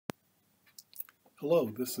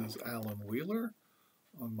Hello, this is Alan Wheeler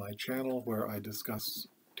on my channel where I discuss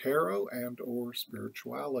tarot and or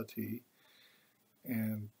spirituality.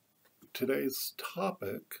 And today's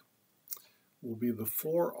topic will be the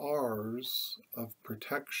 4 R's of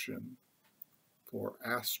protection for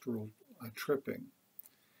astral tripping.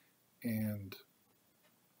 And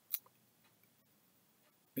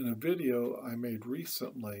in a video I made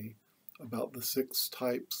recently about the 6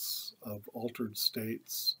 types of altered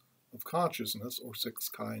states of consciousness, or 6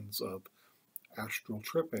 kinds of astral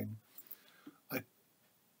tripping, I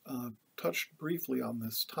touched briefly on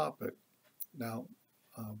this topic. Now,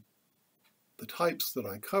 the types that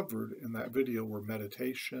I covered in that video were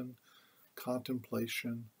meditation,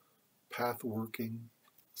 contemplation, path working,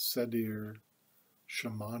 sedir,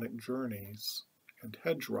 shamanic journeys, and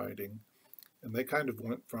hedge riding. And they kind of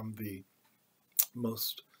went from the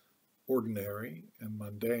most ordinary and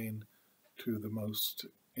mundane to the most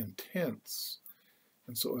intense.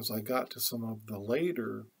 And so as I got to some of the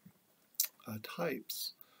later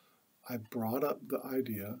types, I brought up the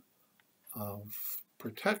idea of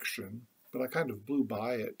protection, but I kind of blew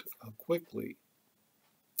by it quickly.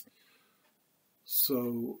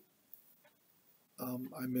 So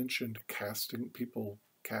I mentioned people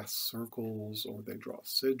cast circles, or they draw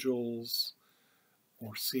sigils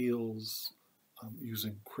or seals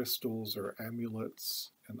using crystals or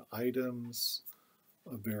amulets and items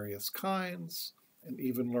of various kinds, and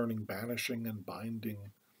even learning banishing and binding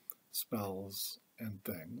spells and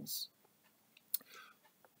things.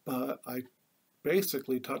 But I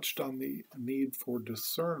basically touched on the need for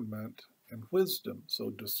discernment and wisdom. So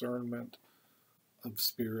discernment of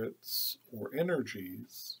spirits or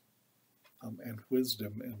energies, and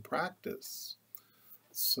wisdom in practice.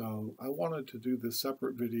 So I wanted to do this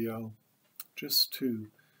separate video just to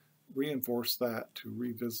reinforce that, to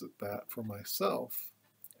revisit that for myself,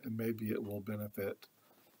 and maybe it will benefit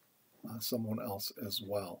someone else as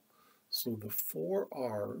well. So the 4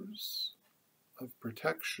 R's of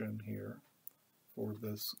protection here for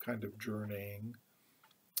this kind of journeying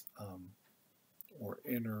or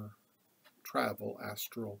inner travel,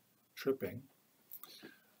 astral tripping.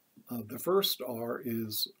 The first R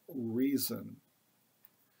is reason,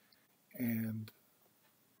 and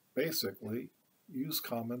basically use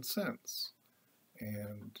common sense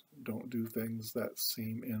and don't do things that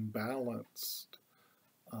seem imbalanced,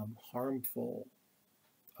 harmful,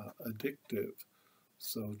 addictive.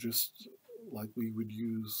 So just like we would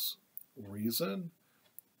use reason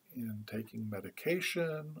in taking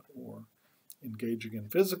medication or engaging in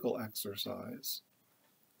physical exercise,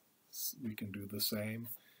 we can do the same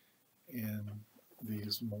in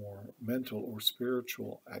these more mental or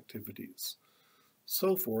spiritual activities.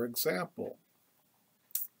 So, for example,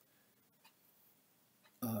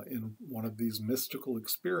 in one of these mystical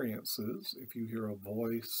experiences, if you hear a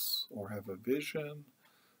voice or have a vision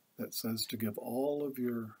that says to give all of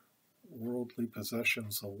your worldly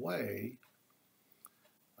possessions away,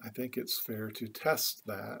 I think it's fair to test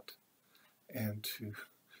that and to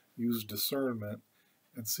use discernment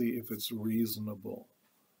and see if it's reasonable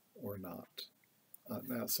or not.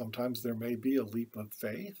 Now, sometimes there may be a leap of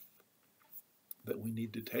faith that we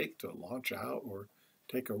need to take to launch out or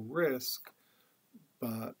take a risk,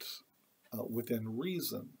 but within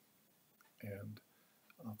reason and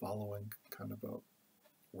following kind of a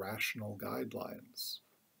rational guidelines.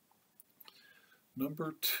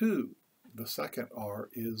 Number 2, the second R,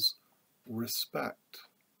 is respect.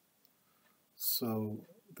 So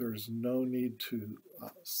there's no need to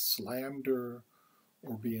slander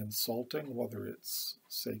or be insulting, whether it's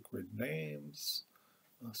sacred names,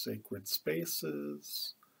 sacred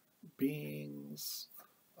spaces, beings,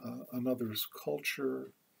 another's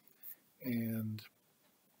culture. And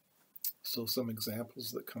so some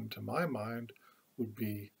examples that come to my mind would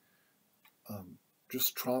be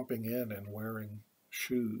just tromping in and wearing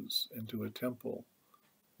shoes into a temple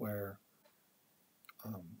where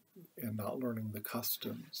and not learning the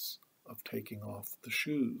customs of taking off the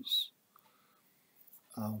shoes.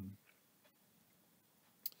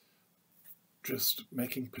 Just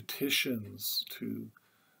making petitions to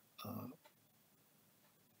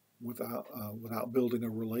without building a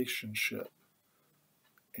relationship,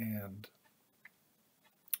 and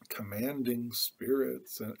commanding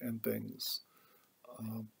spirits and things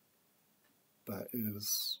that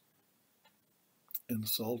is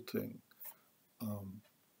insulting.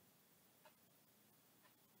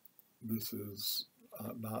 This is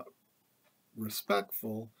not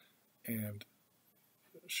respectful and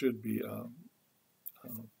should be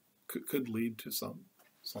could lead to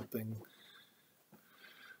something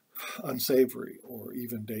unsavory or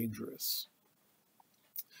even dangerous.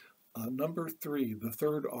 Number 3, the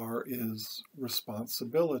third R is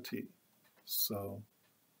responsibility. So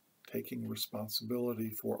taking responsibility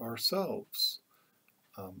for ourselves,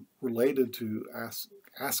 related to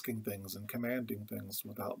asking things and commanding things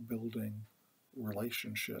without building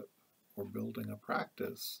relationship or building a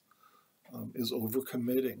practice, is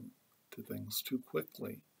overcommitting to things too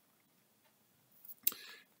quickly.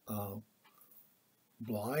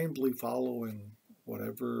 Blindly following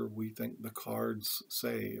whatever we think the cards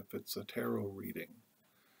say, if it's a tarot reading,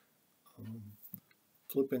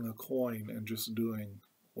 flipping a coin and just doing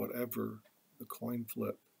whatever the coin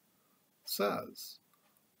flip says.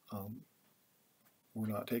 We're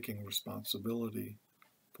not taking responsibility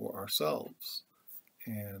for ourselves,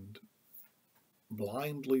 and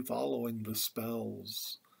blindly following the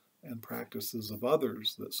spells and practices of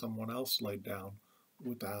others that someone else laid down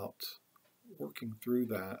without working through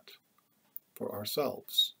that for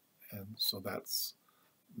ourselves. And so that's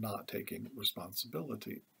not taking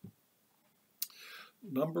responsibility.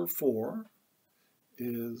 Number 4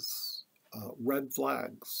 is red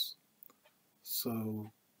flags.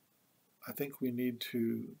 So I think we need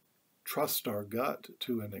to trust our gut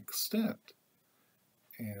to an extent.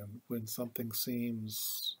 And when something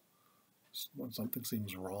seems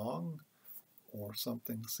wrong, or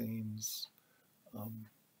something seems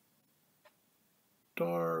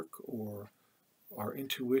dark, or our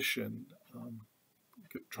intuition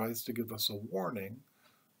tries to give us a warning,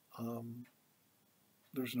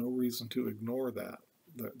 there's no reason to ignore that.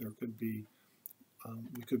 There could be,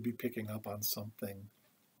 we could be picking up on something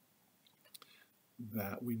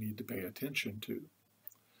that we need to pay attention to.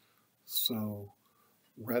 So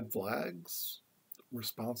red flags,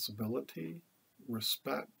 responsibility,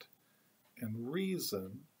 respect, and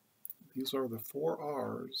reason, these are the 4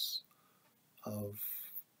 R's of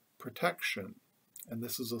protection. And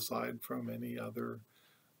this is aside from any other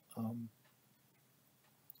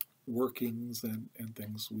workings and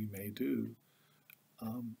things we may do.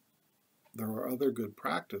 There are other good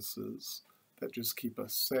practices that just keep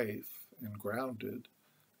us safe and grounded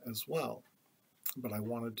as well. But I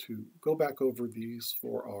wanted to go back over these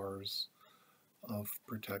 4 R's of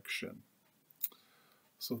protection.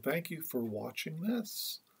 So thank you for watching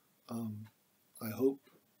this. I hope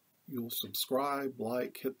you'll subscribe,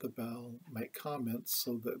 like, hit the bell, make comments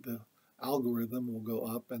so that the algorithm will go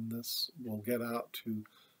up and this will get out to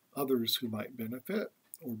others who might benefit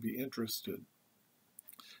or be interested.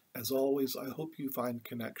 As always, I hope you find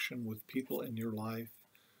connection with people in your life,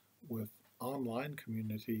 with online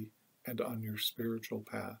community, and on your spiritual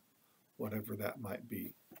path, whatever that might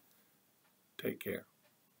be. Take care.